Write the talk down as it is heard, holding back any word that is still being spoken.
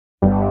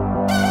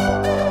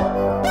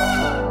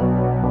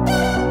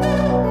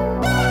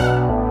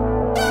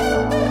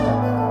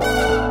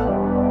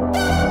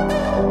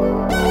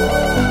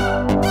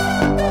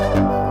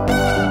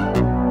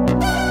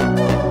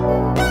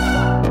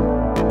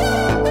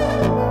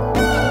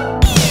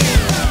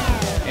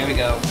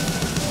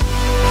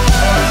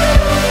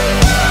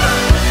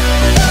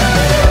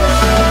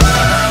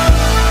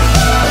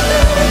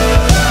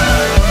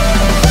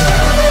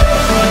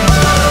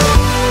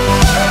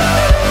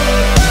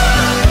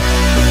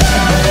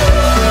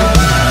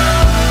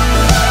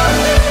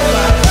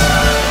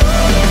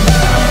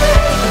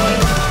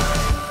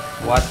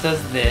What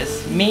does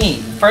this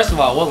mean? First of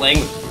all, what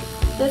language?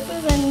 This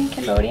is in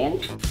Cambodian.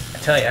 I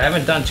tell you, I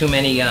haven't done too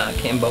many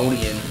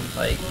Cambodian,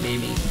 like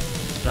maybe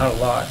not a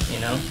lot, you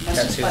know?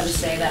 That's just fun to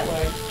say that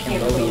word.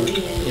 Cambodian.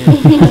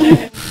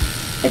 Yeah.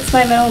 It's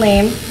my middle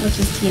name, which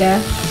is Tita.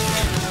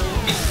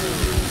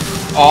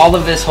 All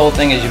of this whole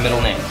thing is your middle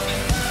name.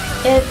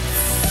 It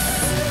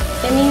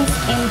means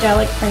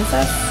angelic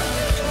princess.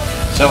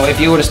 So if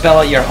you were to spell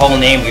out your whole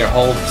name, your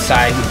whole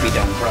side would be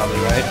done probably,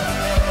 right?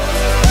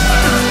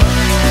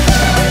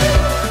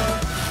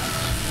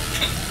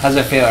 How's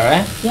it feel,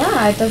 alright?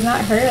 Yeah, it does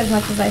not hurt as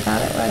much as I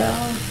thought it would at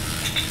all.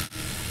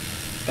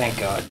 Thank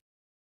God.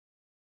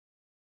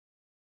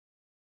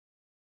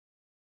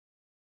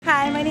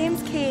 Hi, my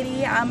name's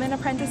Katie. I'm an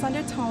apprentice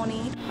under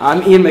Tony.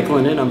 I'm Ian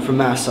McLennan. I'm from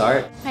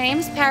MassArt. My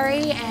name's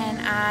Perry, and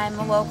I'm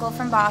a local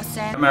from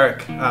Boston. I'm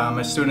Eric. I'm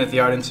a student at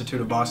the Art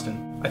Institute of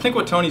Boston. I think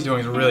what Tony's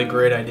doing is a really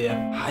great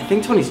idea. I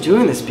think Tony's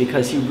doing this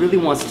because he really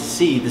wants to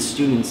see the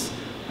students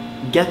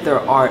get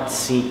their art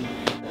seen.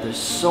 There's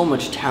so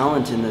much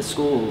talent in the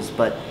schools,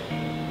 but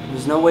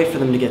there's no way for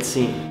them to get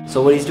seen.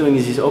 So what he's doing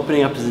is he's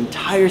opening up his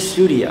entire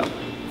studio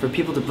for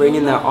people to bring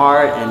in their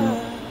art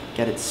and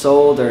get it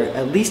sold or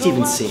at least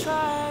even seen.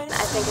 I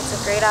think it's a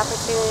great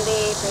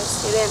opportunity for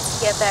students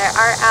to get their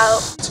art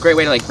out. It's a great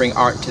way to bring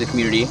art to the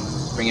community,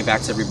 bring it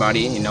back to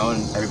everybody, you know,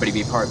 and everybody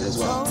be a part of it as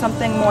well.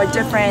 Something more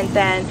different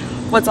than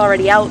what's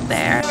already out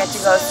there. I get to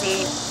go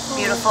see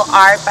beautiful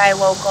art by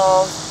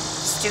local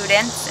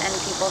students and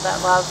people that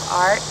love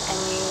art,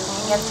 and you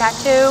can get a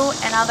tattoo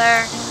and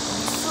other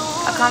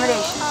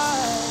accommodations.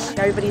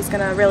 Everybody's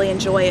gonna really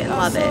enjoy it and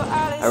love it.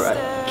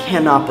 I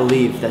cannot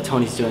believe that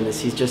Tony's doing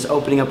this. He's just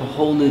opening up a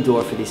whole new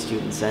door for these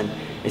students, and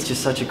it's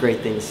just such a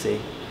great thing to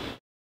see.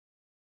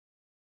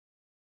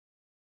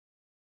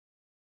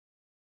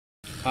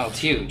 Oh, it's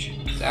huge.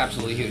 It's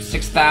absolutely huge.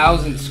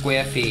 6,000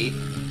 square feet.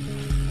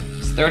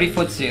 It's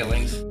 30-foot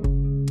ceilings.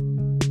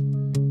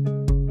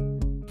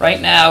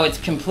 Right now, it's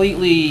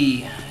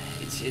completely,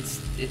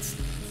 it's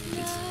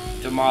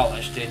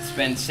demolished. It's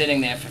been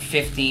sitting there for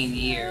 15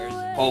 years.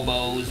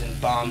 Hobos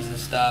and bums and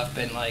stuff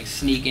been like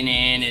sneaking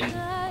in and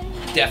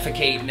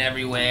defecating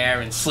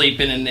everywhere and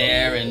sleeping in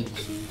there, and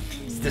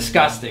it's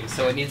disgusting.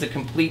 So it needs a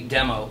complete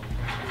demo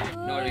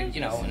in order, you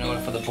know, in order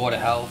for the Board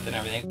of Health and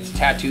everything. It's a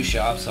tattoo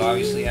shop, so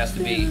obviously it has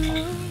to be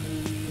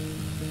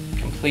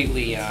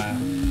completely,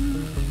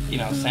 you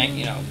know,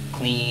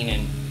 clean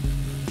and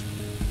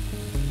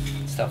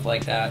stuff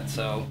like that.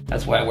 So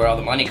that's where all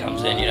the money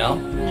comes in, you know.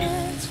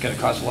 It's gonna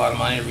cost a lot of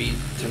money to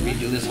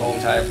redo this whole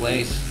entire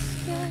place.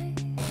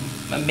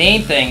 The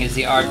main thing is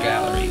the art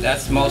gallery.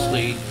 That's gonna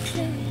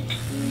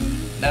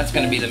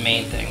be the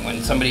main thing.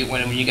 When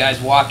you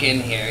guys walk in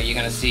here, you're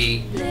gonna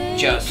see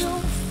just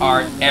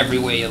art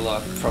everywhere you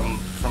look, from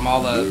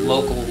all the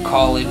local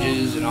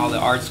colleges and all the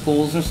art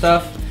schools and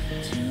stuff.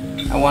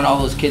 I want all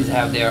those kids to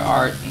have their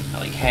art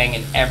like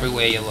hanging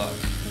everywhere you look.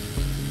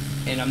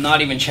 And I'm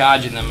not even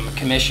charging them a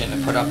commission to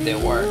put up their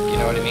work, you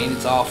know what I mean?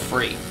 It's all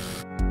free.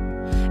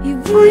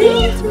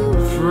 Free?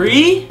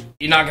 Free?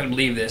 You're not gonna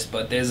believe this,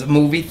 but there's a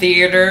movie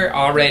theater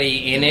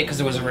already in it because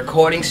it was a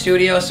recording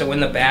studio. So in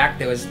the back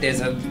there's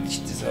a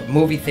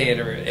movie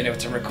theater, and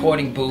it's a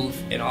recording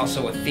booth and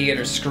also a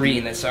theater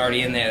screen that's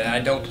already in there that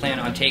I don't plan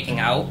on taking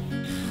out.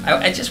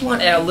 I just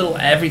want a little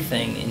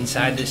everything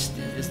inside this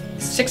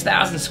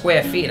 6,000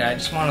 square feet. I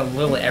just want a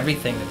little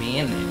everything to be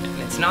in there.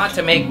 And it's not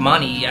to make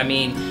money. I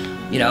mean,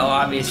 you know,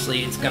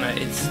 obviously it's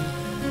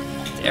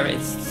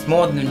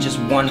more than just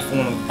one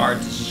form of art,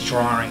 just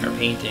drawing or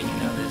painting. You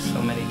know, there's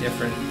so many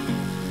different.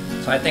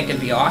 So I think it'd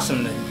be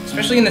awesome,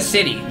 especially in the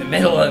city, the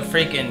middle of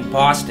freaking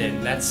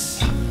Boston. That's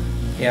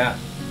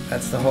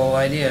the whole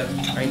idea,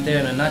 right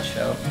there in a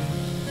nutshell.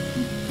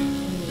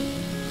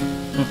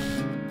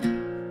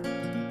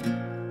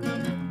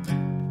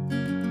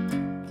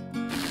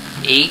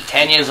 8,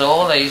 10 years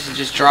old, I used to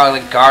just draw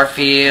like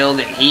Garfield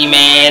and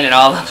He-Man and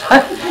all that.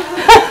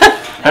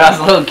 When I was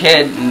a little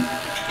kid, and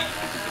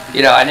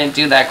you know, I didn't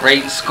do that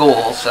great in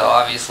school, so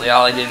obviously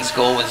all I did in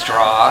school was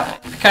draw.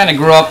 I kind of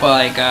grew up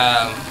like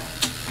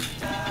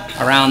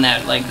around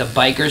that, like the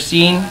biker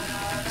scene.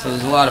 So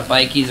there's a lot of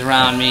bikies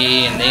around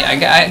me, and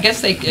I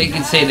guess they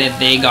could say that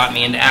they got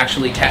me into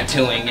actually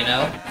tattooing, you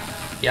know?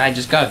 Yeah, I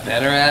just got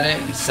better at it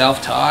and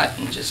self-taught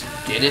and just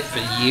did it for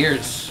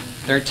years.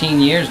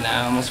 13 years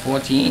now, almost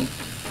 14.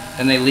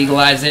 Then they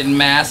legalized it in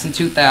Mass in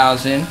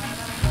 2000.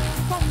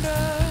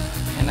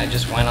 And I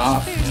just went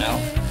off, you know?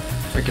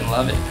 Freaking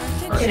love it.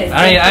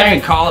 I don't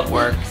even call it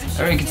work. I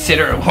don't even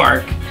consider it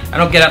work. I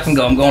don't get up and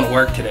go, I'm going to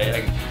work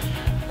today.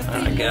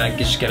 I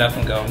just get up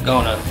and go, I'm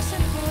going to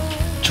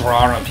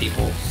draw on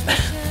people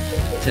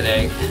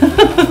today.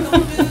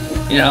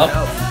 You know?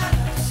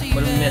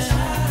 What am I missing?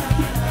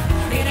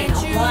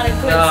 A lot of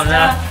good stuff. A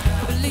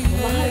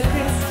lot of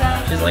good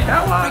stuff. She's like,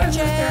 how long?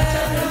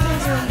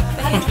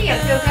 Thank you.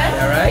 Feel good?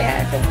 All right?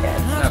 Yeah, it feels good.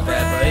 Not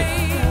bad, right?